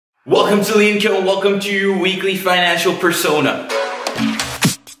Welcome to LeonCo, welcome to your weekly financial persona.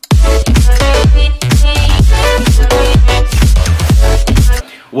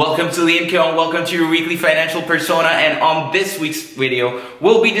 Welcome to LeonCo and welcome to your weekly financial persona, and on this week's video,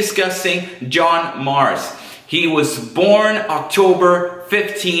 we'll be discussing John Mars. He was born October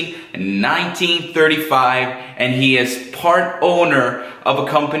 15, 1935, and he is part owner of a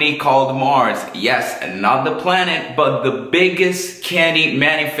company called Mars. Yes, not the planet, but the biggest candy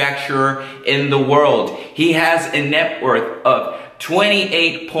manufacturer in the world. He has a net worth of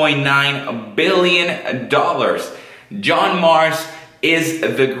 $28.9 billion. John Mars is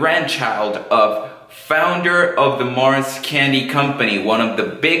the grandchild of founder of the Mars Candy Company, one of the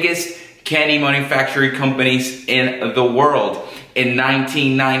biggest candy manufacturing companies in the world. In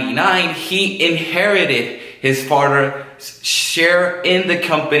 1999, he inherited his father's share in the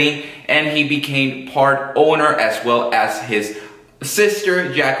company and he became part owner, as well as his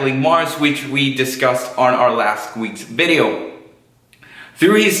sister Jacqueline Mars, which we discussed on our last week's video.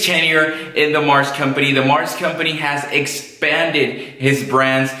 Through his tenure in the Mars Company has expanded his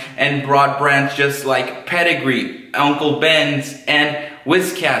brands and brought brands just like Pedigree, Uncle Ben's, and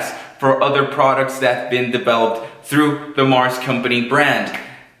Whiskas for other products that have been developed through the Mars Company brand.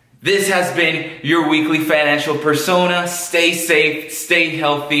 This has been your weekly financial persona. Stay safe, stay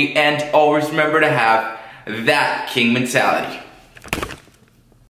healthy, and always remember to have that king mentality.